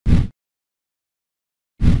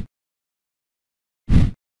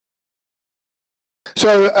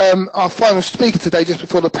So our final speaker today, just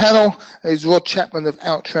before the panel, is Rod Chapman of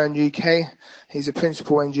Outran UK. He's a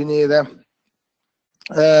principal engineer there.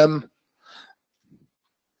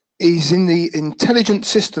 He's in the Intelligent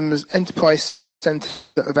Systems Enterprise Centre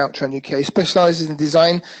of Outran UK, specialises in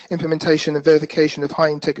design, implementation and verification of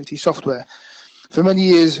high-integrity software. For many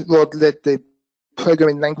years, Rod led the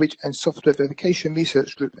Programming Language and Software Verification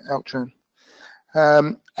Research Group at Outran.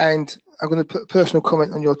 And I'm going to put a personal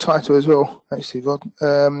comment on your title as well, actually, Rod.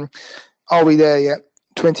 Are we there yet?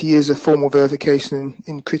 20 years of formal verification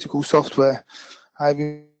in critical software.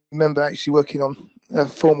 I remember actually working on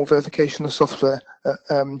formal verification of software at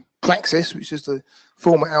Praxis, which is the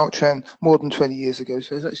former Outran, more than 20 years ago.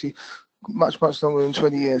 So it's actually much longer than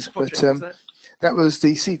 20 years. But that was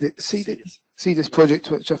the CDIS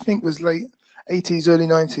project, which I think was late 80s, early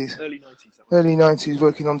 90s. Early 90s,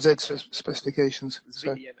 working on Z specifications. It was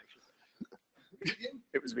VDM, actually.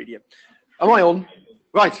 It was VDM. Am I on?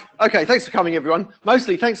 Right. Okay. Thanks for coming, everyone.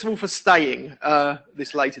 Mostly, thanks all for staying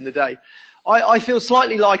this late in the day. I feel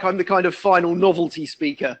slightly like I'm the kind of final novelty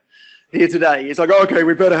speaker here today. It's like, okay,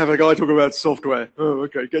 we better have a guy talk about software. Oh,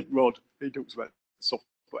 okay, get Rod. He talks about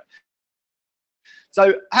software.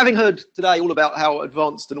 So having heard today all about how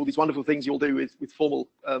advanced and all these wonderful things you'll do with formal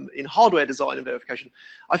in hardware design and verification,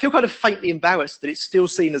 I feel kind of faintly embarrassed that it's still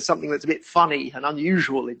seen as something that's a bit funny and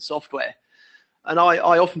unusual in software. And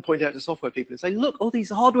I often point out to software people and say, look, all these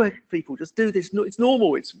hardware people just do this. It's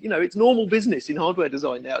normal. It's normal business in hardware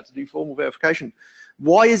design now to do formal verification.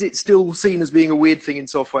 Why is it still seen as being a weird thing in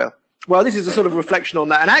software? Well, this is a sort of reflection on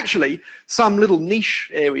that. And actually, some little niche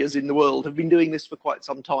areas in the world have been doing this for quite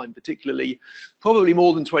some time, particularly probably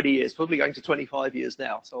more than 20 years, probably going to 25 years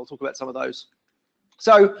now. So I'll talk about some of those.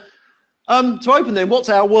 So to open then, what's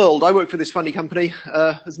our world? I work for this funny company.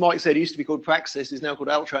 As Mike said, it used to be called Praxis, is now called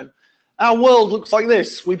Outran. Our world looks like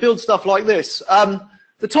this. We build stuff like this.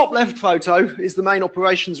 The top left photo is the main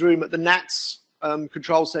operations room at the NATS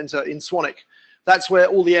control center in Swanwick. That's where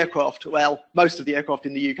all the aircraft, well, most of the aircraft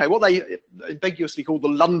in the UK, what they ambiguously call the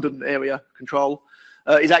London area control,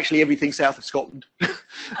 is actually everything south of Scotland.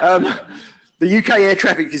 The UK air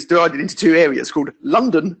traffic is divided into two areas called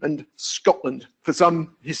London and Scotland for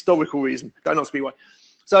some historical reason. Don't ask me why.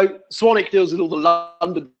 So Swanwick deals with all the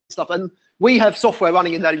London stuff, and we have software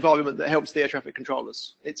running in that environment that helps the air traffic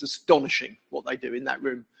controllers. It's astonishing what they do in that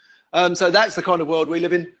room. So that's the kind of world we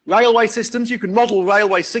live in. Railway systems, you can model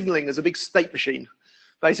railway signaling as a big state machine.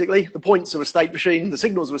 Basically, the points are a state machine, the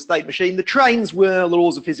signals are a state machine, the trains, where the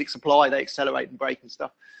laws of physics apply, they accelerate and brake and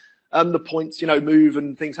stuff. The points, move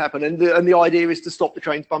and things happen, and the idea is to stop the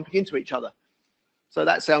trains bumping into each other. So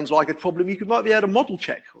that sounds like a problem you might be able to model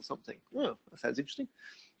check or something. Oh, that sounds interesting.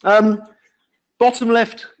 Bottom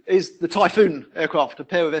left is the Typhoon aircraft, a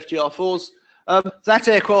pair of FGR-4s. That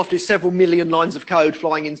aircraft is several million lines of code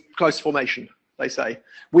flying in close formation, they say.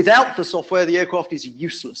 Without the software, the aircraft is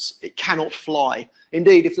useless. It cannot fly.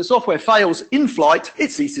 Indeed, if the software fails in flight,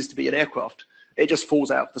 it ceases to be an aircraft. It just falls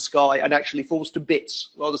out of the sky and actually falls to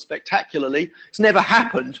bits rather spectacularly. It's never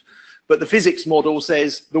happened, but the physics model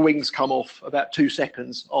says the wings come off about 2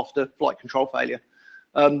 seconds after flight control failure.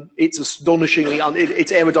 It's astonishingly,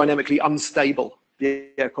 it's aerodynamically unstable. The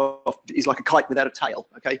aircraft is like a kite without a tail,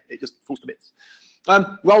 okay? It just falls to bits.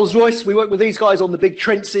 Rolls-Royce, we work with these guys on the big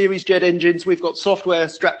Trent series jet engines. We've got software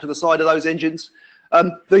strapped to the side of those engines.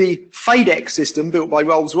 The FADEC system built by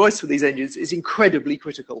Rolls-Royce for these engines is incredibly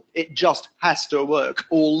critical. It just has to work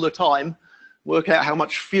all the time. Work out how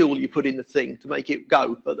much fuel you put in the thing to make it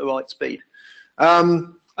go at the right speed.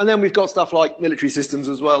 And then we've got stuff like military systems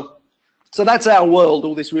as well. So that's our world,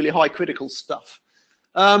 all this really high critical stuff.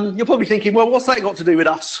 You're probably thinking, well, what's that got to do with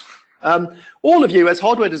us? All of you as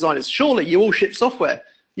hardware designers, surely you all ship software.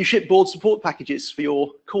 You ship board support packages for your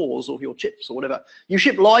cores or your chips or whatever. You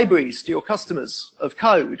ship libraries to your customers of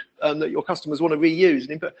code that your customers want to reuse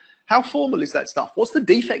and input. How formal is that stuff? What's the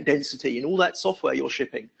defect density in all that software you're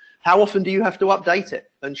shipping? How often do you have to update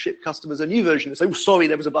it and ship customers a new version and say, oh, sorry,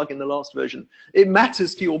 there was a bug in the last version? It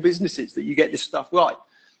matters to your businesses that you get this stuff right.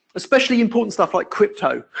 Especially important stuff like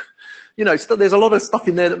crypto. There's a lot of stuff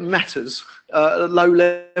in there that matters at low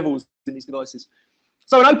levels in these devices.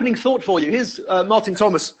 So an opening thought for you. Here's Martin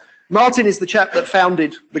Thomas. Martin is the chap that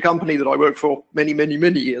founded the company that I worked for many, many,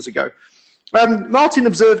 many years ago. Martin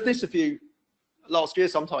observed this last year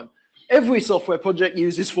sometime. Every software project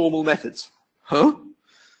uses formal methods. Huh?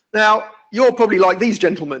 Now, you're probably like these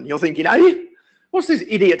gentlemen. You're thinking, hey, what's this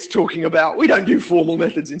idiot talking about? We don't do formal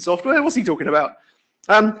methods in software. What's he talking about?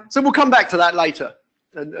 So we'll come back to that later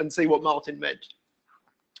and see what Martin meant.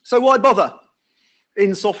 So why bother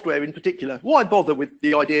in software in particular? Why bother with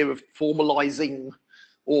the idea of formalizing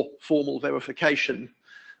or formal verification.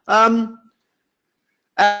 Our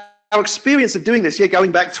experience of doing this, yeah,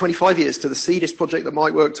 going back 25 years to the CDIS project that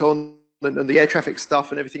Mike worked on and the air traffic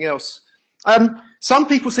stuff and everything else. Some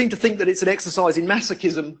people seem to think that it's an exercise in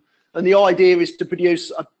masochism, and the idea is to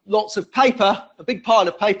produce lots of paper, a big pile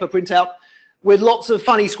of paper printout with lots of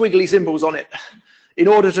funny squiggly symbols on it in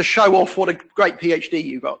order to show off what a great PhD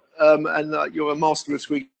you got, and you're a master of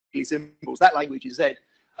squiggly symbols. That language is Z.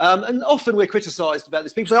 And often we're criticized about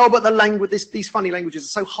this. People say, oh, but the language, these funny languages are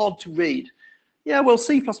so hard to read. Yeah, well,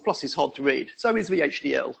 C++ is hard to read. So is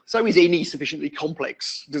VHDL. So is any sufficiently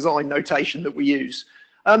complex design notation that we use.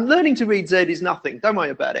 Learning to read Z is nothing. Don't worry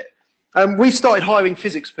about it. We've started hiring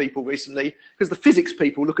physics people recently because the physics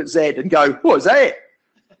people look at Z and go, what, is that it?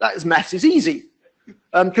 That maths is easy.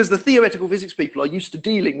 Because the theoretical physics people are used to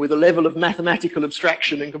dealing with a level of mathematical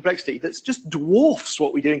abstraction and complexity that's just dwarfs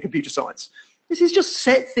what we do in computer science. This is just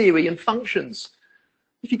set theory and functions.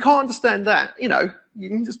 If you can't understand that, you know, you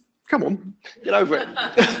can just, come on, get over it.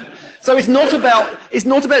 So it's not about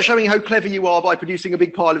showing how clever you are by producing a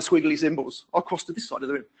big pile of squiggly symbols. I'll cross to this side of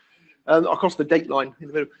the room. I'll cross the date line in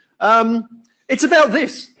the middle. It's about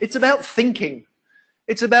this. It's about thinking.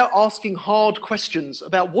 It's about asking hard questions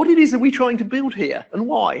about what it is that we're trying to build here and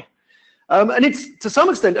why. And it's, to some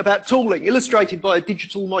extent, about tooling, illustrated by a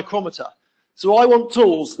digital micrometer. So I want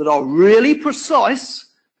tools that are really precise,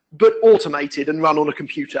 but automated and run on a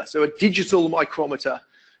computer. So a digital micrometer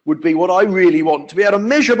would be what I really want, to be able to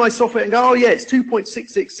measure my software and go, oh yeah, it's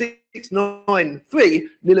 2.66693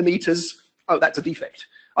 millimeters. Oh, that's a defect.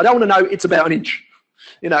 I don't want to know it's about an inch.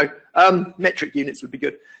 You know, metric units would be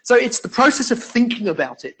good. So it's the process of thinking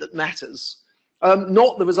about it that matters,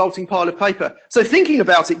 not the resulting pile of paper. So thinking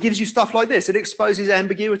about it gives you stuff like this. It exposes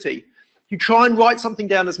ambiguity. You try and write something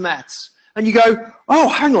down as maths, and you go, oh,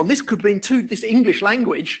 hang on, this could mean this English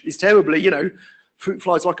language is terribly, you know, fruit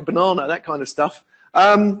flies like a banana, that kind of stuff.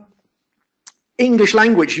 English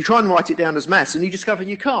language, you try and write it down as maths, and you discover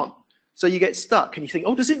you can't. So you get stuck, and you think,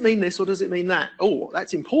 oh, does it mean this or does it mean that? Oh,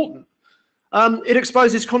 that's important. It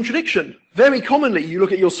exposes contradiction. Very commonly, you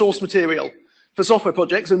look at your source material for software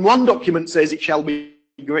projects, and one document says it shall be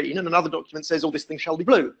green, and another document says, oh, this thing shall be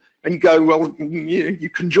blue. And you go, well, you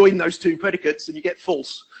conjoin those two predicates, and you get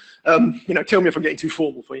false. You know, tell me if I'm getting too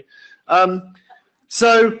formal for you.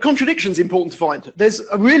 So contradiction's important to find. There's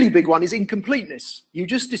a really big one is incompleteness. You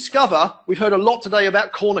just discover, we've heard a lot today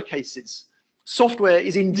about corner cases. Software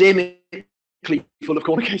is endemically full of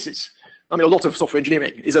corner cases. I mean, a lot of software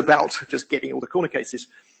engineering is about just getting all the corner cases.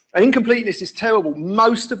 And incompleteness is terrible.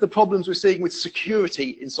 Most of the problems we're seeing with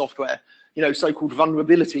security in software, you know, so-called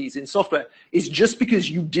vulnerabilities in software, is just because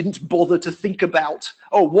you didn't bother to think about,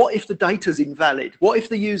 oh, what if the data's invalid? What if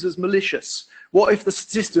the user's malicious? What if the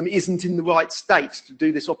system isn't in the right state to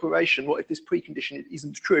do this operation? What if this precondition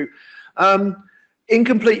isn't true?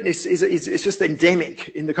 Incompleteness is just endemic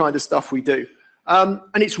in the kind of stuff we do. And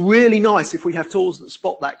it's really nice if we have tools that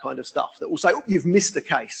spot that kind of stuff, that will say, oh, you've missed a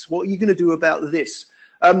case. What are you going to do about this?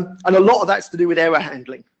 And a lot of that's to do with error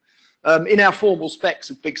handling. In our formal specs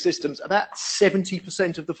of big systems, about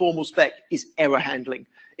 70% of the formal spec is error handling.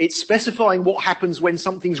 It's specifying what happens when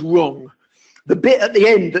something's wrong. The bit at the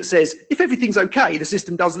end that says, if everything's okay, the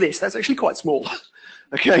system does this, that's actually quite small.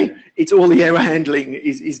 Okay? It's all the error handling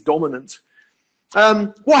is dominant.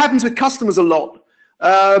 What happens with customers a lot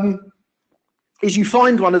is you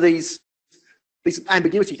find one of these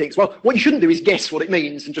ambiguity things. Well, what you shouldn't do is guess what it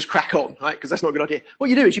means and just crack on, right? Because that's not a good idea. What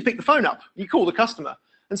you do is you pick the phone up, you call the customer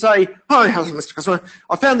and say, hi, Mr. Customer,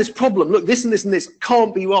 I found this problem. Look, this and this and this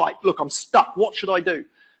can't be right. Look, I'm stuck. What should I do?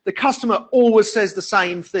 The customer always says the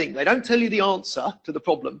same thing. They don't tell you the answer to the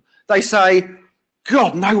problem. They say,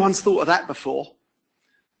 God, no one's thought of that before.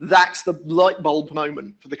 That's the light bulb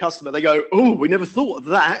moment for the customer. They go, oh, we never thought of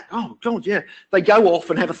that. Oh, God, yeah. They go off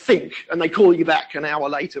and have a think, and they call you back an hour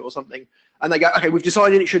later or something. And they go, okay, we've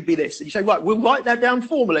decided it should be this. And you say, right, we'll write that down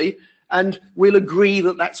formally, and we'll agree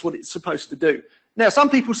that that's what it's supposed to do. Now, some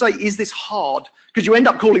people say, is this hard? Because you end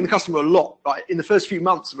up calling the customer a lot, right? In the first few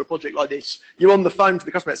months of a project like this, you're on the phone to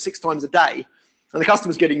the customer 6 times a day, and the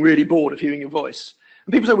customer's getting really bored of hearing your voice.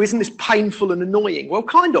 And people say, well, isn't this painful and annoying? Well,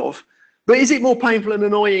 kind of. But is it more painful and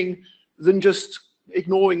annoying than just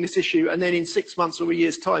ignoring this issue, and then in 6 months or a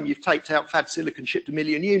year's time, you've taped out fab silicon, shipped 1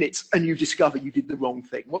 million units, and you discover you did the wrong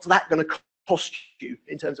thing? What's that going to cost you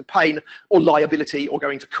in terms of pain or liability or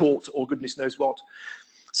going to court or goodness knows what?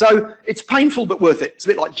 So it's painful but worth it. It's a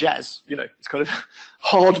bit like jazz, you know. It's kind of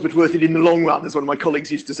hard but worth it in the long run, as one of my colleagues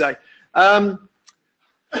used to say. The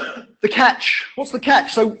catch. What's the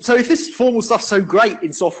catch? So if this formal stuff's so great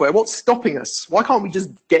in software, what's stopping us? Why can't we just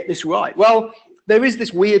get this right? Well, there is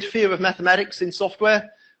this weird fear of mathematics in software.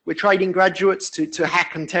 We're training graduates to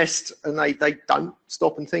hack and test, and they don't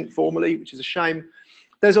stop and think formally, which is a shame.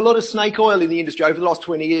 There's a lot of snake oil in the industry. Over the last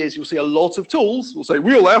 20 years, you'll see a lot of tools will say,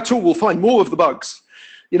 well, our tool will find more of the bugs.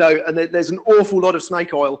 You know, and there's an awful lot of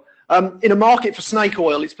snake oil. In a market for snake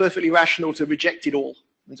oil, it's perfectly rational to reject it all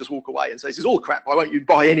and just walk away and say, this is all crap, why won't you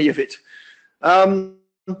buy any of it?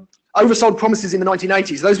 Oversold promises in the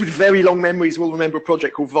 1980s. Those with very long memories will remember a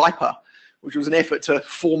project called Viper, which was an effort to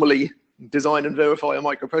formally design and verify a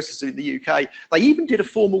microprocessor in the UK. They even did a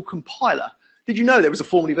formal compiler. Did you know there was a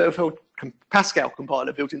formally verified Pascal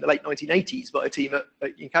compiler built in the late 1980s by a team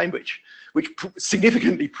in Cambridge, which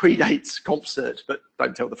significantly predates CompCert, but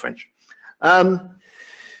don't tell the French.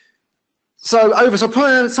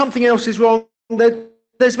 So something else is wrong.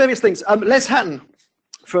 There's various things. Les Hatton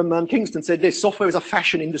from Kingston said this: software is a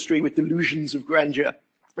fashion industry with delusions of grandeur,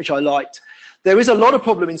 which I liked. There is a lot of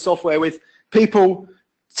problem in software with people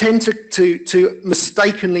tend to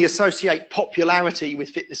mistakenly associate popularity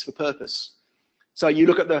with fitness for purpose. So you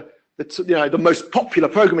look at the most popular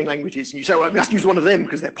programming languages and you say, well, we must use one of them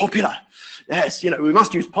because they're popular. Yes, you know, we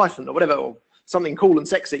must use Python or whatever, or something cool and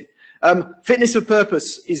sexy. Fitness for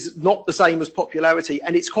purpose is not the same as popularity,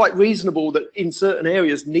 and it's quite reasonable that in certain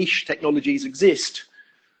areas niche technologies exist,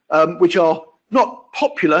 which are not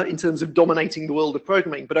popular in terms of dominating the world of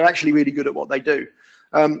programming, but are actually really good at what they do,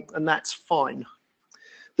 and that's fine.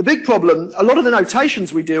 The big problem, a lot of the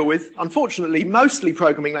notations we deal with, unfortunately, mostly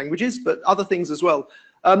programming languages, but other things as well,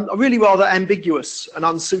 are really rather ambiguous and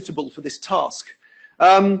unsuitable for this task.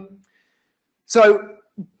 So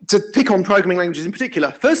to pick on programming languages in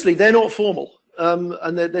particular, firstly, they're not formal,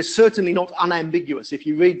 and they're certainly not unambiguous. If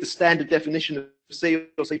you read the standard definition of C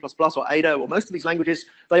or C++ or Ada or most of these languages,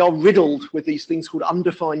 they are riddled with these things called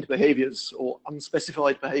undefined behaviors or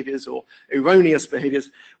unspecified behaviors or erroneous behaviors,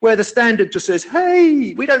 where the standard just says,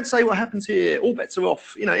 hey, we don't say what happens here, all bets are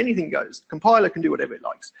off, you know, anything goes. The compiler can do whatever it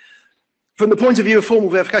likes. From the point of view of formal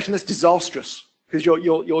verification, that's disastrous, because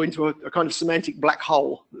you're into a kind of semantic black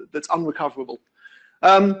hole that's unrecoverable.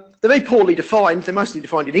 They're very poorly defined. They're mostly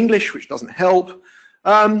defined in English, which doesn't help.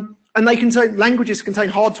 And languages contain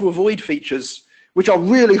hard to avoid features which are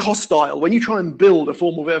really hostile. When you try and build a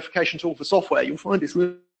formal verification tool for software, you'll find it's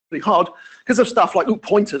really hard because of stuff like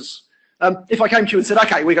pointers. If I came to you and said,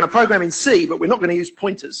 okay, we're going to program in C, but we're not going to use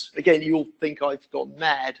pointers, again, you'll think I've gone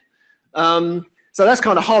mad. So that's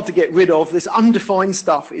kind of hard to get rid of. This undefined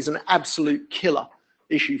stuff is an absolute killer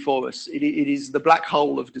issue for us. It is the black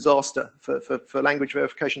hole of disaster for language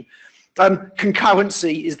verification.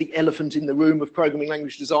 Concurrency is the elephant in the room of programming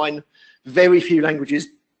language design. Very few languages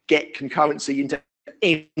get concurrency into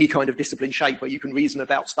any kind of discipline shape where you can reason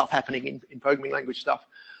about stuff happening in programming language stuff.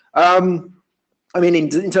 I mean,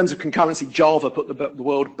 in terms of concurrency, Java put the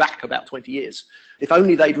world back about 20 years. If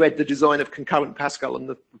only they'd read the design of concurrent Pascal and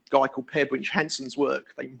the guy called Peerbridge Hanson's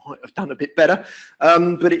work, they might have done a bit better.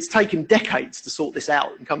 But it's taken decades to sort this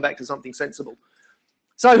out and come back to something sensible.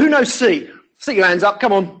 So who knows C? Stick your hands up,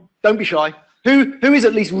 come on, don't be shy. Who is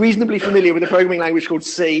at least reasonably familiar with a programming language called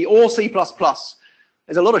C or C++?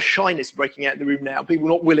 There's a lot of shyness breaking out in the room now. People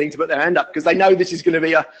not willing to put their hand up because they know this is going to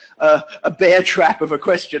be a bear trap of a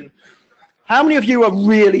question. How many of you are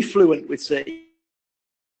really fluent with C?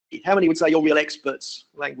 How many would say you're real experts,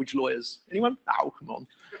 language lawyers? Anyone? Oh, come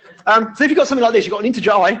on. So if you've got something like this, you've got an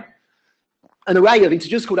integer I, an array of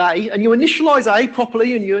integers called A, and you initialize A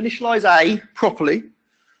properly, and you initialize A properly,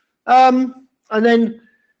 and then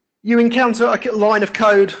you encounter a line of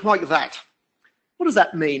code like that. What does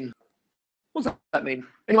that mean? What does that mean?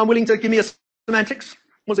 Anyone willing to give me a semantics?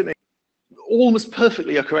 What does it mean? Almost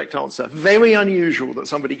perfectly a correct answer. Very unusual that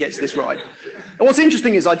somebody gets this right. And what's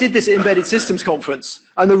interesting is I did this at Embedded Systems Conference,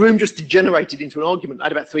 and the room just degenerated into an argument. I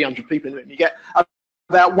had about 300 people in the room. You get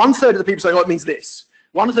about 1/3 of the people saying, oh, it means this.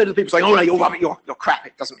 1/3 of the people saying, oh, no, you're crap.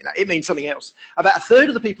 It doesn't mean that. It means something else. About 1/3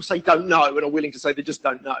 of the people say don't know and are willing to say they just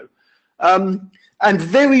don't know. And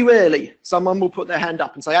very rarely, someone will put their hand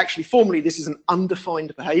up and say, actually, formally, this is an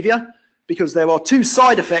undefined behavior because there are two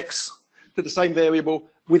side effects to the same variable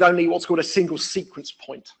with only what's called a single sequence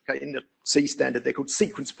point. Okay, in the C standard, they're called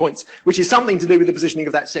sequence points, which is something to do with the positioning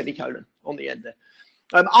of that semicolon on the end there.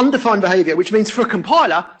 Undefined behavior, which means for a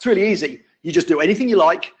compiler, it's really easy. You just do anything you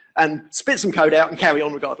like and spit some code out and carry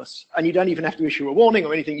on regardless. And you don't even have to issue a warning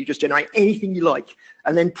or anything. You just generate anything you like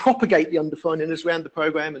and then propagate the undefinedness around the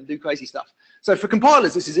program and do crazy stuff. So for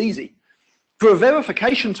compilers, this is easy. For a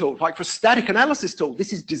verification tool, like for a static analysis tool,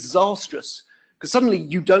 this is disastrous because suddenly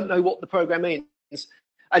you don't know what the program means.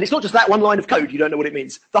 And it's not just that one line of code, you don't know what it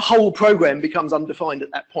means. The whole program becomes undefined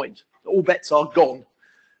at that point. All bets are gone.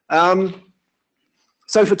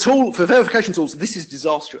 So for verification tools, this is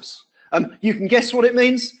disastrous. You can guess what it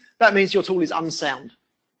means. That means your tool is unsound.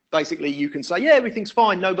 Basically, you can say, yeah, everything's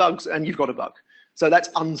fine, no bugs, and you've got a bug. So that's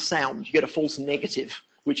unsound. You get a false negative,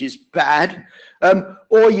 which is bad.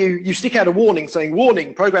 Or you stick out a warning saying,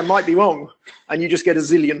 warning, program might be wrong, and you just get a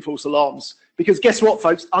zillion false alarms. Because guess what,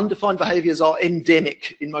 folks? Undefined behaviors are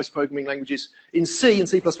endemic in most programming languages. In C and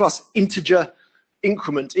C++, integer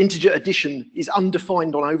increment, integer addition is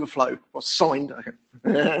undefined on overflow, or signed,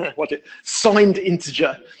 watch it, signed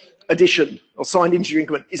integer addition, or signed integer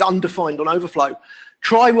increment is undefined on overflow.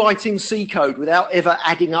 Try writing C code without ever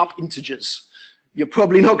adding up integers. You're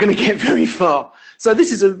probably not going to get very far. So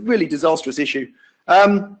this is a really disastrous issue.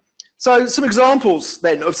 So some examples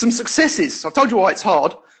then of some successes. I've told you why it's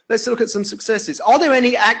hard. Let's look at some successes. Are there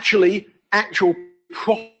any actual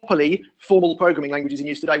properly formal programming languages in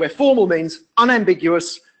use today, where formal means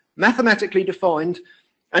unambiguous, mathematically defined,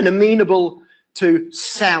 and amenable to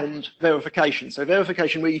sound verification? So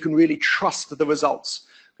verification where you can really trust the results.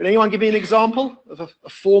 Can anyone give me an example of a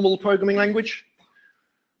formal programming language?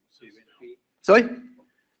 Sorry?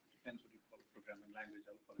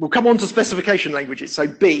 We'll come on to specification languages. So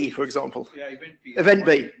B, for example. Yeah, Event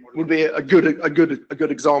B would be a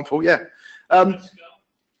good example. Yeah.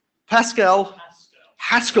 Pascal,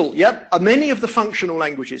 Haskell. Yep. Many of the functional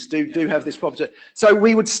languages do have this property. So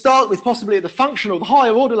we would start with possibly the functional, the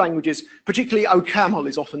higher order languages. Particularly OCaml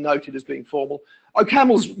is often noted as being formal.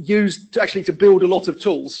 OCaml's used actually to build a lot of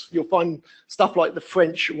tools. You'll find stuff like the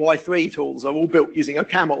French Y3 tools are all built using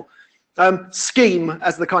OCaml. Scheme,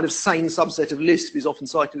 as the kind of sane subset of Lisp, is often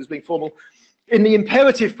cited as being formal. In the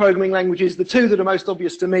imperative programming languages, the two that are most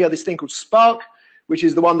obvious to me are this thing called Spark, which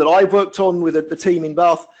is the one that I've worked on with the team in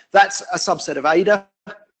Bath. That's a subset of Ada,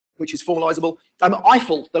 which is formalizable.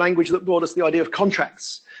 Eiffel, the language that brought us the idea of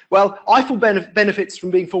contracts. Well, Eiffel benefits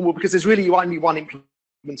from being formal because there's really only one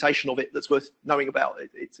implementation of it that's worth knowing about.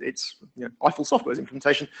 It's you know, Eiffel software's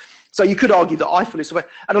implementation. So you could argue that Eiffel is software.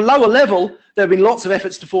 At a lower level, there have been lots of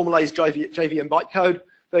efforts to formalize JVM bytecode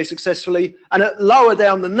very successfully. And at lower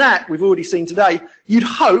down than that, we've already seen today, you'd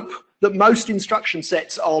hope that most instruction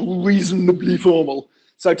sets are reasonably formal.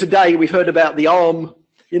 So today we've heard about the ARM,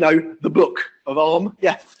 you know, the book of ARM.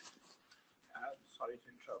 Yeah. Sorry to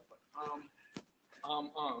interrupt, but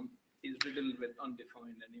ARM is riddled with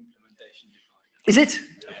undefined and implementation defined. Is it?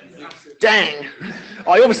 Dang.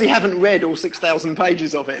 I obviously haven't read all 6,000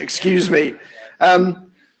 pages of it, excuse me.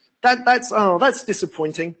 That's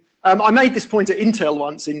disappointing. I made this point at Intel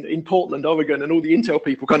once in Portland, Oregon, and all the Intel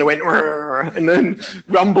people kind of went and then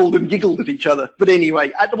rumbled and giggled at each other. But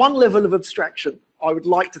anyway, at one level of abstraction, I would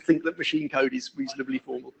like to think that machine code is reasonably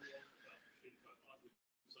formal.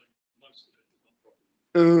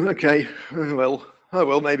 Okay, oh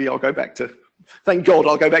well, maybe I'll go back to, thank God,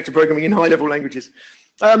 I'll go back to programming in high-level languages.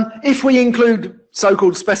 If we include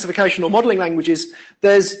so-called specification or modeling languages,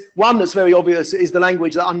 there's one that's very obvious, is the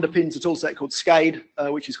language that underpins a toolset called SCADE,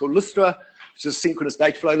 which is called Lustra, which is a synchronous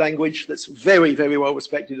data flow language that's very, very well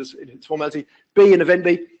respected as in its formality. B and Event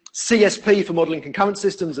B, CSP for modeling concurrent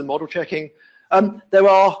systems and model checking. There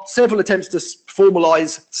are several attempts to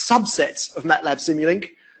formalize subsets of MATLAB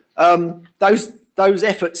Simulink. Those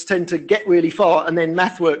efforts tend to get really far, and then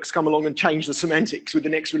MathWorks come along and change the semantics with the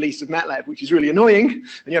next release of MATLAB, which is really annoying,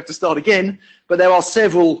 and you have to start again. But there are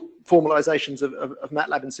several formalizations of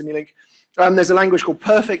MATLAB and Simulink. There's a language called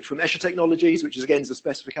Perfect from Escher Technologies, which is again a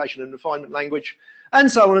specification and refinement language,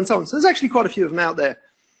 and so on and so on. So there's actually quite a few of them out there.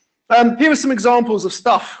 Here are some examples of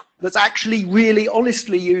stuff that's actually really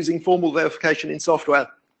honestly using formal verification in software.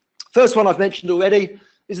 First one I've mentioned already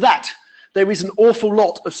is that. There is an awful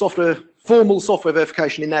lot of formal software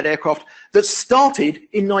verification in that aircraft that started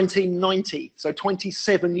in 1990, so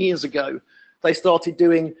 27 years ago. They started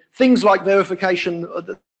doing things like verification,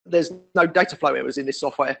 there's no data flow errors in this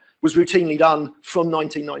software, was routinely done from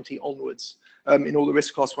 1990 onwards in all the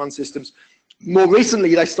RISC Class 1 systems. More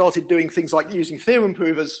recently, they started doing things like using theorem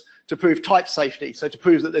provers to prove type safety, so to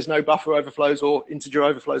prove that there's no buffer overflows or integer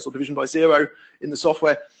overflows or division by zero in the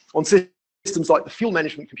software. On systems like the fuel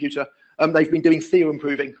management computer, they've been doing theorem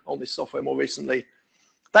proving on this software more recently.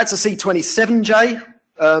 That's a C-27J,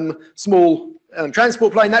 small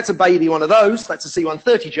transport plane. That's a baby one of those. That's a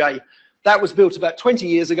C-130J. That was built about 20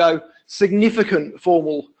 years ago. Significant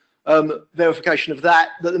formal verification of that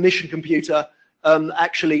the mission computer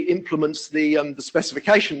actually implements the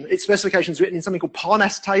specification. Its specification is written in something called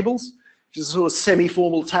Parnass tables, which is a sort of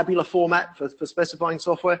semi-formal tabular format for specifying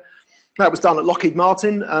software. That was done at Lockheed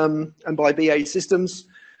Martin and by BAE Systems.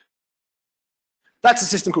 That's a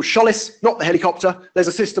system called Schollis, not the helicopter. There's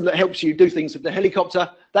a system that helps you do things with the helicopter.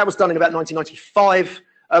 That was done in about 1995.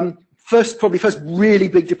 Probably first really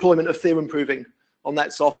big deployment of theorem proving on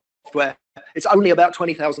that software. software. It's only about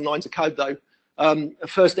 20,000 lines of code, though. A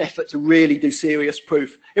first effort to really do serious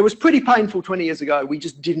proof. It was pretty painful 20 years ago. We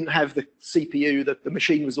just didn't have the CPU, the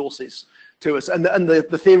machine resources to us, and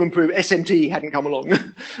the theorem proof, SMT hadn't come along.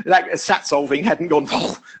 That sat solving hadn't gone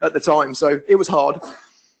at the time, so it was hard.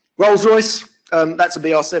 Rolls-Royce, that's a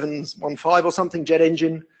BR715 or something, jet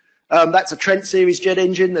engine. That's a Trent series jet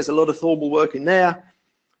engine. There's a lot of formal work in there.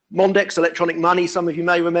 Mondex, electronic money, some of you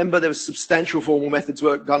may remember. There was substantial formal methods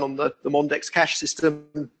work done on the Mondex cash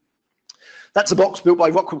system. That's a box built by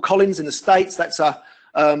Rockwell Collins in the States. That's a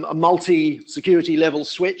multi-security level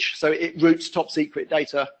switch. So it routes top secret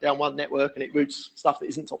data down one network, and it routes stuff that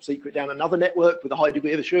isn't top secret down another network with a high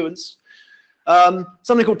degree of assurance.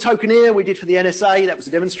 Something called Tokeneer we did for the NSA. That was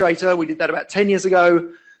a demonstrator. We did that about 10 years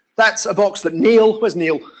ago. That's a box that Neil, where's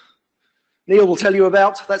Neil? Neil will tell you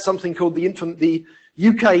about. That's something called the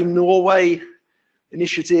UK-Norway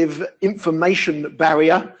Initiative Information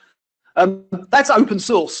Barrier. That's open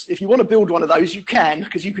source. If you want to build one of those, you can,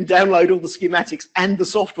 because you can download all the schematics and the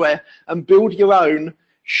software and build your own,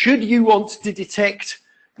 should you want to detect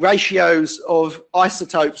ratios of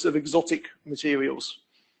isotopes of exotic materials.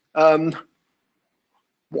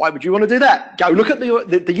 Why would you want to do that? Go look at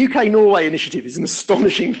the UK-Norway Initiative. It's an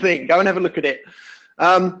astonishing thing. Go and have a look at it.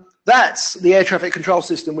 That's the air traffic control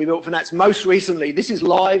system we built for NATS most recently. This is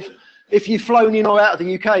live. If you've flown in or out of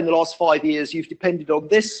the UK in the last 5 years, you've depended on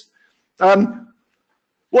this.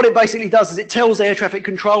 What it basically does is it tells air traffic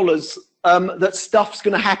controllers that stuff's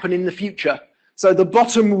going to happen in the future. So the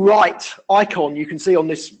bottom right icon you can see on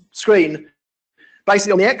this screen,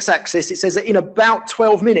 basically on the x-axis, it says that in about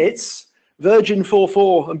 12 minutes, Virgin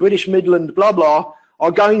 44 and British Midland blah blah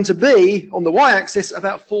are going to be on the y-axis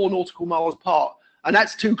about 4 nautical miles apart, and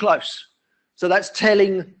that's too close. So that's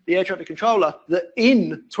telling the air traffic controller that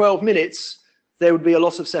in 12 minutes there would be a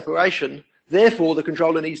loss of separation. Therefore, the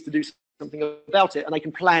controller needs to do something about it, and they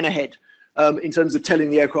can plan ahead in terms of telling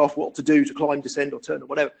the aircraft what to do to climb, descend, or turn, or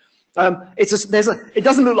whatever. It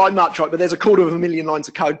doesn't look like much, right? But there's 250,000 lines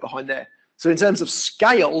of code behind there. So in terms of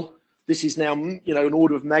scale, this is now, you know, an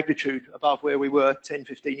order of magnitude above where we were 10,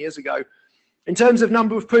 15 years ago. In terms of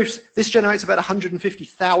number of proofs, this generates about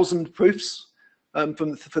 150,000 proofs for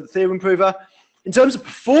the theorem prover. In terms of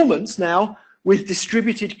performance now, with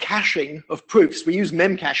distributed caching of proofs, we use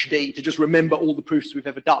memcached to just remember all the proofs we've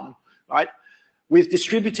ever done, right? With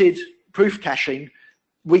distributed proof caching,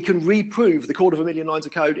 we can reprove the 250,000 lines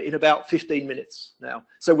of code in about 15 minutes now.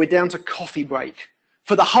 So we're down to coffee break.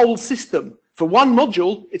 For the whole system, for one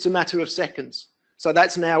module, it's a matter of seconds. So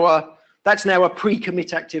that's now a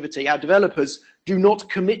pre-commit activity. Our developers do not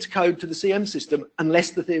commit code to the CM system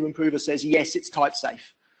unless the theorem prover says, yes, it's type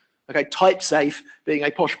safe. Okay, type safe being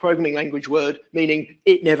a posh programming language word, meaning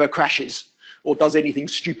it never crashes or does anything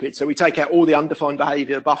stupid. So we take out all the undefined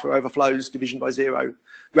behavior, buffer overflows, division by zero,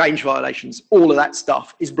 range violations, all of that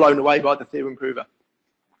stuff is blown away by the theorem prover.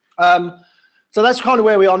 So that's kind of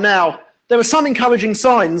where we are now. There are some encouraging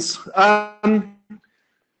signs.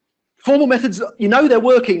 Formal methods, you know they're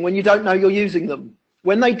working when you don't know you're using them.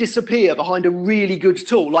 When they disappear behind a really good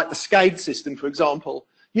tool, like the SCADE system, for example,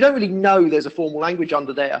 you don't really know there's a formal language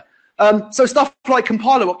under there. So stuff like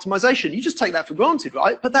compiler optimization, you just take that for granted,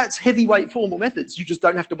 right? But that's heavyweight formal methods. You just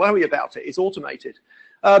don't have to worry about it. It's automated.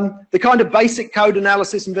 The kind of basic code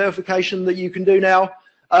analysis and verification that you can do now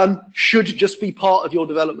should just be part of your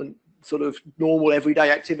development sort of normal everyday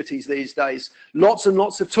activities these days. Lots and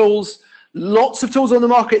lots of tools. Lots of tools on the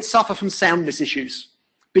market suffer from soundness issues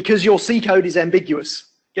because your C code is ambiguous.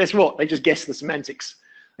 Guess what? They just guess the semantics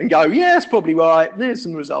and go, yeah, it's probably right. There's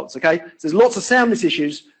some results, okay? So there's lots of soundness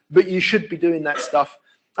issues, but you should be doing that stuff.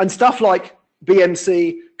 And stuff like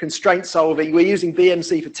BMC, constraint solving. We're using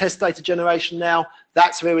BMC for test data generation now.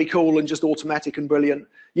 That's very cool and just automatic and brilliant.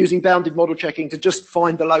 Using bounded model checking to just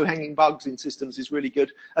find the low-hanging bugs in systems is really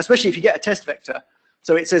good, especially if you get a test vector.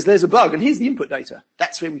 So it says there's a bug and here's the input data.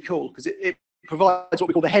 That's really cool because it provides what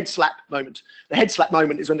we call the head slap moment. The head slap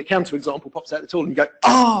moment is when the counter example pops out the tool and you go,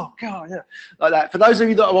 oh, God, yeah, like that. For those of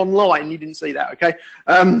you that are online, you didn't see that, okay?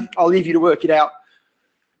 I'll leave you to work it out.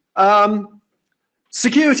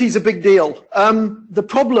 Security is a big deal. The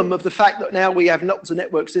problem of the fact that now we have lots of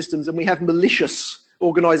network systems and we have malicious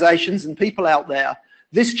organizations and people out there,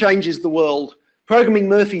 this changes the world. Programming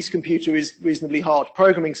Murphy's computer is reasonably hard.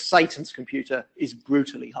 Programming Satan's computer is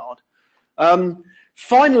brutally hard.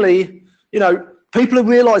 Finally, you know, people are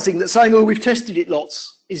realizing that saying, oh, we've tested it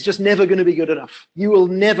lots is just never going to be good enough. You will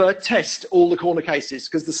never test all the corner cases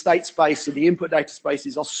because the state space and the input data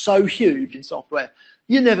spaces are so huge in software.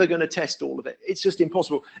 You're never going to test all of it. It's just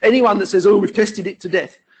impossible. Anyone that says, oh, we've tested it to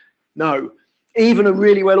death. No. Even a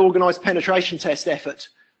really well-organized penetration test effort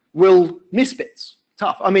will miss bits.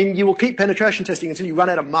 Tough. I mean, you will keep penetration testing until you run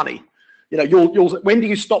out of money. You know, when do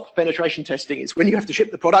you stop penetration testing? It's when you have to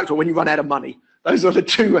ship the product or when you run out of money. Those are the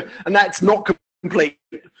two, and that's not complete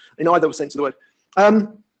in either sense of the word.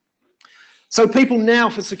 So people now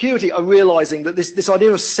for security are realizing that this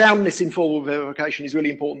idea of soundness in formal verification is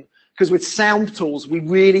really important, because with sound tools, we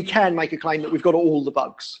really can make a claim that we've got all the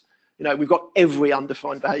bugs. You know, we've got every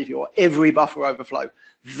undefined behavior or every buffer overflow.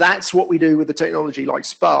 That's what we do with the technology like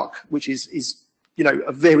Spark, which is you know,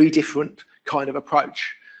 a very different kind of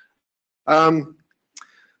approach. I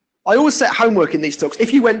always set homework in these talks.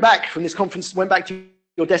 If you went back from this conference, went back to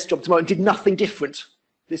your desk job tomorrow and did nothing different,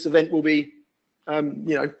 this event will be,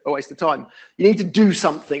 you know, a waste of time. You need to do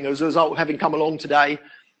something as a result of having come along today.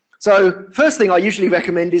 So first thing I usually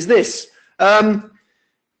recommend is this. You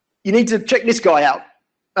need to check this guy out.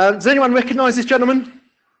 Does anyone recognize this gentleman?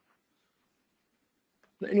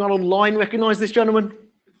 Anyone online recognize this gentleman?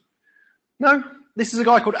 No? This is a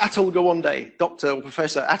guy called Atul Gawande, Dr. or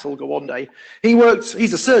Professor Atul Gawande.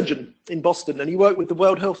 He's a surgeon in Boston, and he worked with the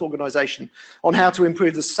World Health Organization on how to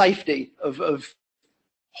improve the safety of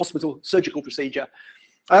hospital surgical procedure.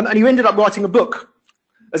 And he ended up writing a book.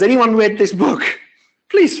 Has anyone read this book?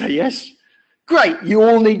 Please say yes. Great, you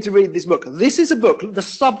all need to read this book. This is a book, the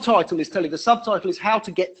subtitle is How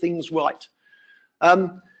to Get Things Right.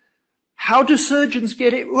 How do surgeons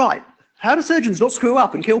get it right? How do surgeons not screw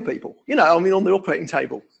up and kill people? You know, I mean, on the operating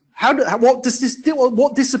table. What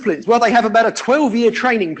disciplines? Well, they have about a 12-year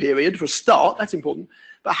training period for a start. That's important.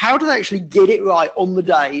 But how do they actually get it right on the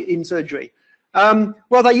day in surgery?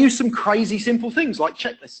 Well, they use some crazy simple things like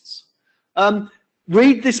checklists.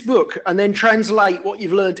 Read this book and then translate what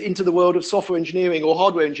you've learned into the world of software engineering or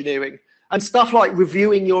hardware engineering. And stuff like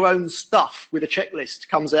reviewing your own stuff with a checklist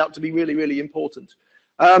comes out to be really, really important.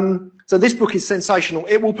 So this book is sensational.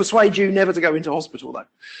 It will persuade you never to go into hospital, though.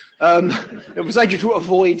 It will persuade you to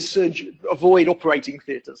avoid operating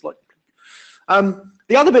theatres.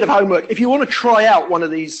 The other bit of homework, if you want to try out one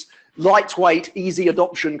of these lightweight, easy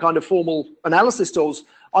adoption kind of formal analysis tools,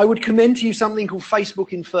 I would commend to you something called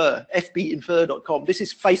Facebook Infer, fbinfer.com. This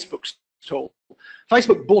is Facebook's tool.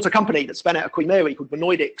 Facebook bought a company that span out of Queen Mary called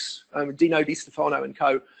Monoidix, Dino Di Stefano and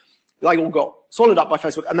co. They all got swallowed up by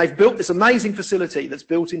Facebook, and they've built this amazing facility that's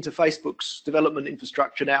built into Facebook's development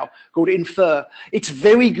infrastructure now called Infer. It's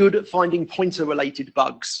very good at finding pointer-related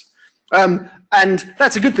bugs. And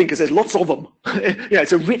that's a good thing because there's lots of them. You know,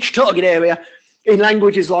 it's a rich target area in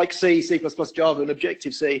languages like C, C++, Java, and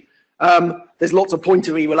Objective-C. There's lots of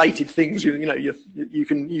pointery related things you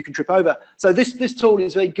can trip over. So this tool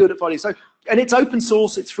is very good at finding. So, and it's open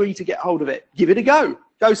source. It's free to get hold of it. Give it a go.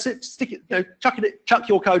 Go stick it. You know, chuck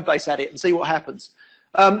your code base at it and see what happens.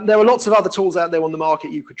 There are lots of other tools out there on the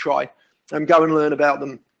market you could try and go and learn about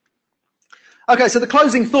them. Okay, so the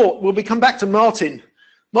closing thought will be come back to Martin.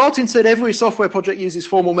 Martin said every software project uses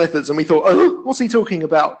formal methods, and we thought, oh, what's he talking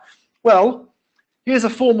about? Well, here's a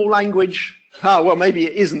formal language. Oh, well, maybe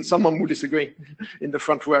it isn't. Someone will disagree in the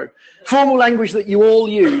front row. Formal language that you all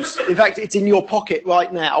use. In fact, it's in your pocket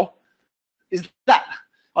right now. Is that,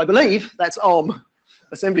 I believe, that's ARM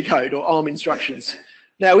assembly code or ARM instructions.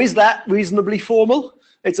 Now, is that reasonably formal?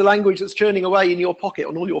 It's a language that's churning away in your pocket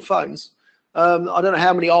on all your phones. I don't know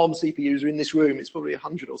how many ARM CPUs are in this room. It's probably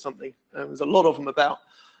 100 or something. There's a lot of them about.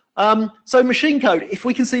 So machine code, if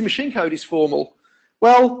we can see machine code is formal,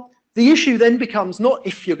 well, the issue then becomes not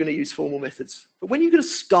if you're going to use formal methods, but when you're going to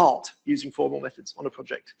start using formal methods on a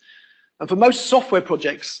project. And for most software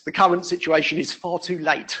projects, the current situation is far too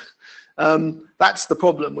late. That's the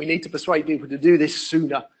problem. We need to persuade people to do this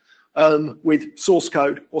sooner with source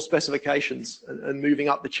code or specifications and moving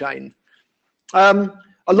up the chain.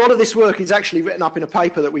 A lot of this work is actually written up in a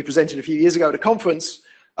paper that we presented a few years ago at a conference,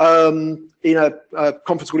 in a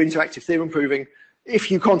conference called Interactive Theorem Proving.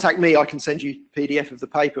 If you contact me, I can send you a PDF of the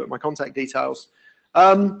paper, my contact details.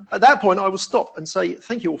 At that point, I will stop and say,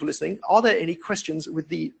 thank you all for listening. Are there any questions with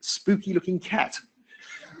the spooky looking cat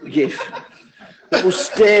gif that will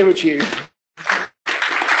stare at you?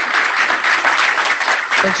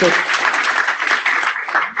 Thanks, sir.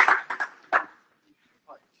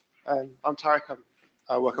 I'm Tarek.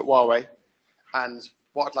 I work at Huawei, and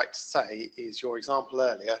what I'd like to say is your example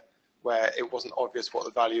earlier, where it wasn't obvious what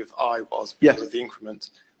the value of I was because of the increment,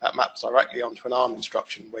 that maps directly onto an ARM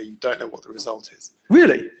instruction where you don't know what the result is.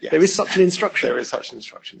 Really? Yes. There is such an instruction? There is such an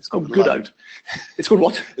instruction. It's called good load. It's called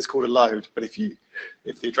what? It's called a load, but if the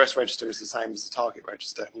address register is the same as the target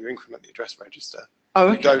register and you increment the address register,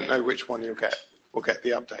 you don't know which one you'll get the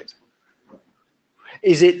update.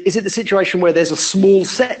 Is it the situation where there's a small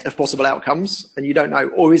set of possible outcomes and you don't know,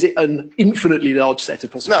 or is it an infinitely large set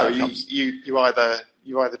of possible outcomes? No, you either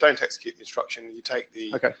you either don't execute the instruction, you take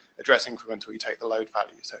the address increment, or you take the load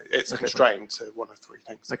value. So it's constrained to one of three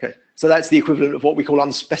things. Okay, so that's the equivalent of what we call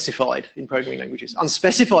unspecified in programming languages.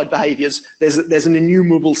 Unspecified behaviors, there's an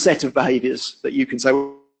innumerable set of behaviors that you can say,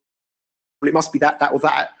 well, it must be that, that, or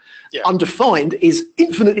that. Yeah. Undefined is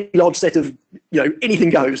infinitely large set of, anything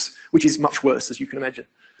goes, which is much worse, as you can imagine.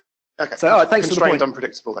 Okay, so all right, thanks for the point. Constrained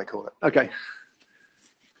unpredictable, they call it. Okay.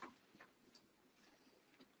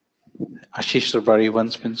 Ashish Rabari,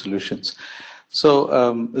 OneSpin Solutions.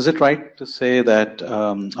 So is it right to say that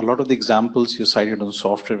a lot of the examples you cited on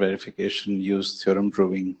software verification use theorem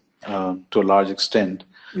proving to a large extent?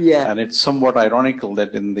 Yeah. And it's somewhat ironical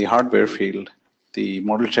that in the hardware field, the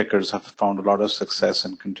model checkers have found a lot of success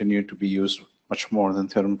and continue to be used much more than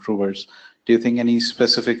theorem provers. Do you think any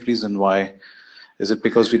specific reason why? Is it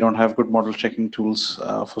because we don't have good model checking tools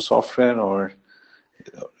for software, or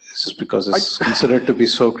is it because it's considered to be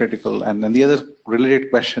so critical? And then the other related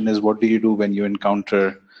question is, what do you do when you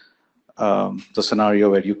encounter the scenario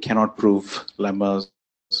where you cannot prove lemmas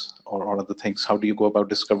or other things? How do you go about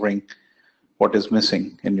discovering what is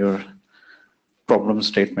missing in your problem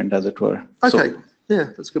statement, as it were? Okay, yeah,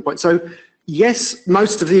 that's a good point. So yes,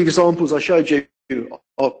 most of the examples I showed you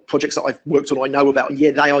are projects that I've worked on, I know about, and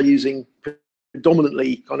yeah, they are using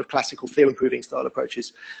predominantly kind of classical theorem proving style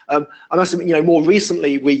approaches. I must admit, more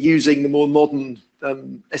recently we're using the more modern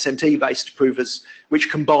SMT based provers, which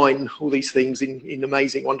combine all these things in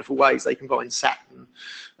amazing, wonderful ways. They combine SAT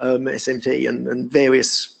and SMT and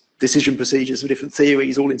various decision procedures for different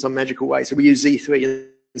theories, all in some magical way. So we use Z3 and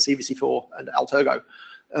CVC4 and Altergo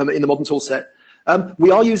in the modern tool set.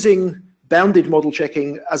 We are using bounded model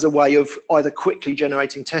checking as a way of either quickly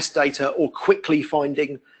generating test data or quickly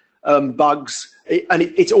finding bugs, and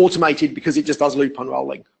it's automated because it just does loop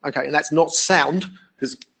unrolling. Okay, and that's not sound,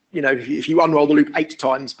 because if you unroll the loop 8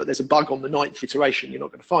 times but there's a bug on the 9th iteration, you're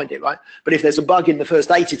not going to find it, right? But if there's a bug in the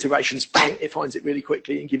first 8 iterations, bang, it finds it really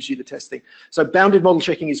quickly and gives you the testing. So bounded model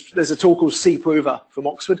checking there's a tool called CProver from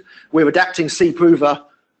Oxford. We're adapting CProver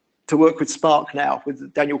to work with Spark now,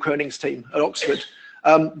 with Daniel Koenig's team at Oxford.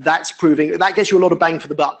 That's proving, that gets you a lot of bang for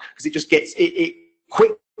the buck, because it just gets, it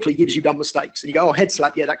quickly gives you dumb mistakes. And you go, oh, head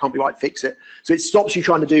slap, yeah, that can't be right, fix it. So it stops you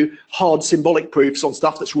trying to do hard symbolic proofs on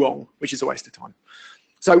stuff that's wrong, which is a waste of time.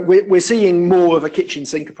 So we're seeing more of a kitchen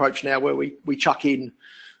sink approach now, where we chuck in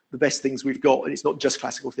the best things we've got, and it's not just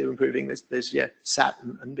classical theorem proving. There's SAT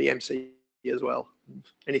and BMC as well.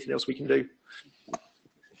 Anything else we can do?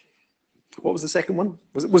 What was the second one?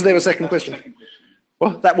 Was there a second question?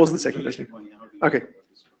 Well, that was the second question. Okay.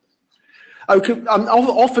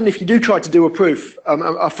 Often, if you do try to do a proof,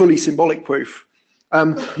 a fully symbolic proof,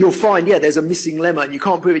 you'll find, there's a missing lemma, and you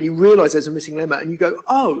can't prove it. You realize there's a missing lemma, and you go,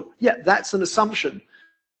 oh, yeah, that's an assumption,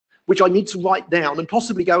 which I need to write down and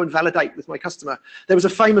possibly go and validate with my customer. There was a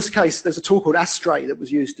famous case, there's a tool called Astray that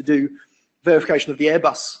was used to do verification of the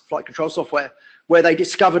Airbus flight control software, where they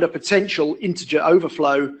discovered a potential integer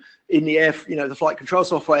overflow in the the flight control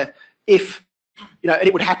software, if, and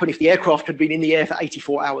it would happen if the aircraft had been in the air for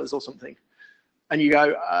 84 hours or something. And you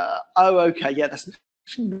go, oh, okay, yeah, that's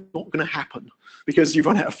not going to happen, because you've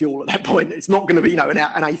run out of fuel at that point. It's not going to be, an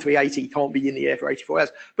A380 can't be in the air for 84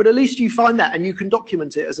 hours. But at least you find that, and you can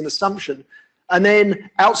document it as an assumption. And then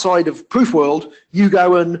outside of proof world, you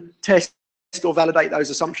go and test or validate those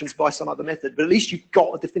assumptions by some other method. But at least you've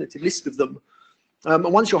got a definitive list of them. And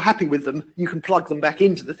once you're happy with them, you can plug them back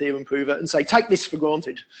into the theorem prover and say, take this for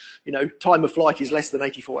granted. Time of flight is less than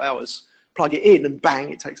 84 hours. Plug it in, and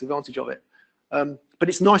bang, it takes advantage of it. But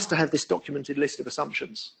it's nice to have this documented list of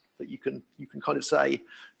assumptions that you can kind of say,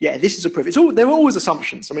 yeah, this is a proof. There are always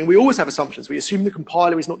assumptions. I mean, we always have assumptions. We assume the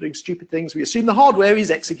compiler is not doing stupid things. We assume the hardware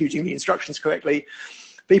is executing the instructions correctly.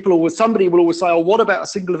 Somebody will always say, oh, what about a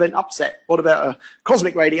single event upset? What about a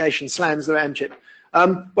cosmic radiation slams the RAM chip?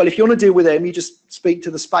 Well, if you want to deal with them, you just speak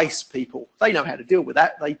to the space people. They know how to deal with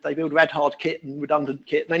that. They build rad-hard kit and redundant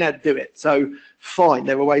kit, and they know how to do it. So fine,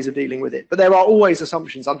 there are ways of dealing with it. But there are always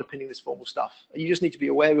assumptions underpinning this formal stuff. You just need to be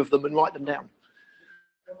aware of them and write them down.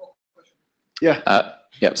 Yeah.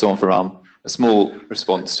 Yeah, someone from ARM. A small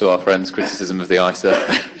response to our friend's criticism of the ISA.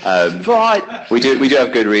 Right. We do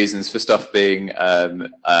have good reasons for stuff being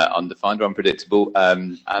undefined or unpredictable.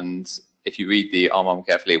 And if you read the ARM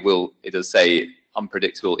carefully, it does say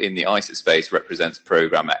unpredictable in the ISA space represents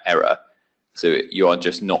programmer error. So you are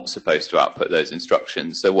just not supposed to output those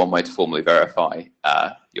instructions. So one way to formally verify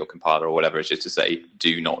your compiler or whatever is just to say,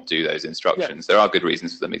 do not do those instructions. Yeah. There are good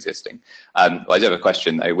reasons for them existing. I do have a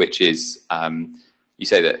question though, which is, you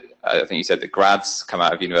say that, I think you said that grads come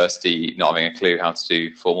out of university not having a clue how to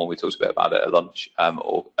do formal. We talked a bit about it at lunch,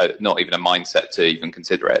 or not even a mindset to even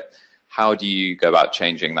consider it. how do you go about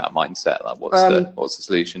changing that mindset? Like, what's the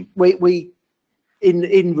solution? We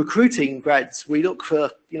in recruiting grads, we look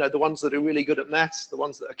for the ones that are really good at maths, the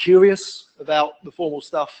ones that are curious about the formal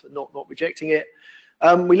stuff and not rejecting it.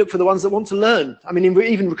 We look for the ones that want to learn. I mean,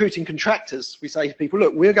 even recruiting contractors, we say to people,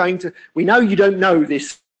 look, we know you don't know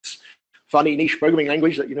this funny niche programming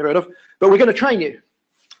language that you've never heard of, but we're going to train you.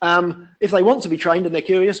 If they want to be trained and they're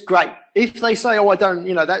curious, great. If they say, oh, I don't,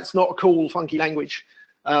 that's not a cool, funky language,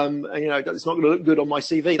 it's not going to look good on my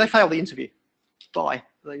CV, they fail the interview. Bye.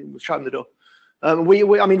 They show them the door. I mean,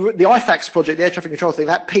 the IFAX project, the air traffic control thing,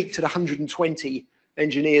 that peaked at 120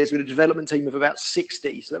 engineers with a development team of about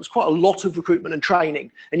 60. So that was quite a lot of recruitment and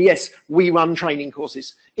training. And yes, we run training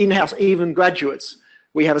courses in-house, even graduates.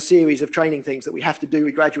 We have a series of training things that we have to do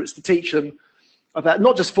with graduates to teach them about,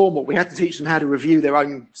 not just formal, we have to teach them how to review their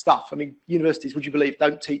own stuff. I mean, universities, would you believe,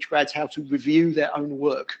 don't teach grads how to review their own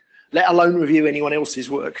work, let alone review anyone else's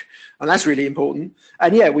work. And that's really important.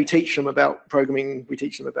 And yeah, we teach them about programming, we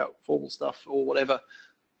teach them about formal stuff or whatever.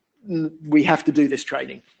 We have to do this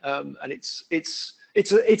training. And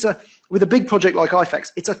with a big project like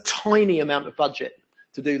IFAX, it's a tiny amount of budget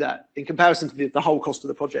to do that in comparison to the whole cost of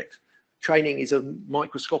the project. Training is a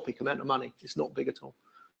microscopic amount of money. It's not big at all.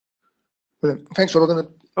 Brilliant. Thanks, Rob. We're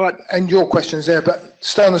going to end your questions there, but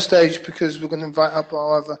stay on the stage because we're going to invite up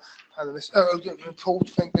our other panelists. Oh, Paul,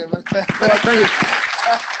 thank you very much. All right, thank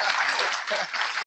you.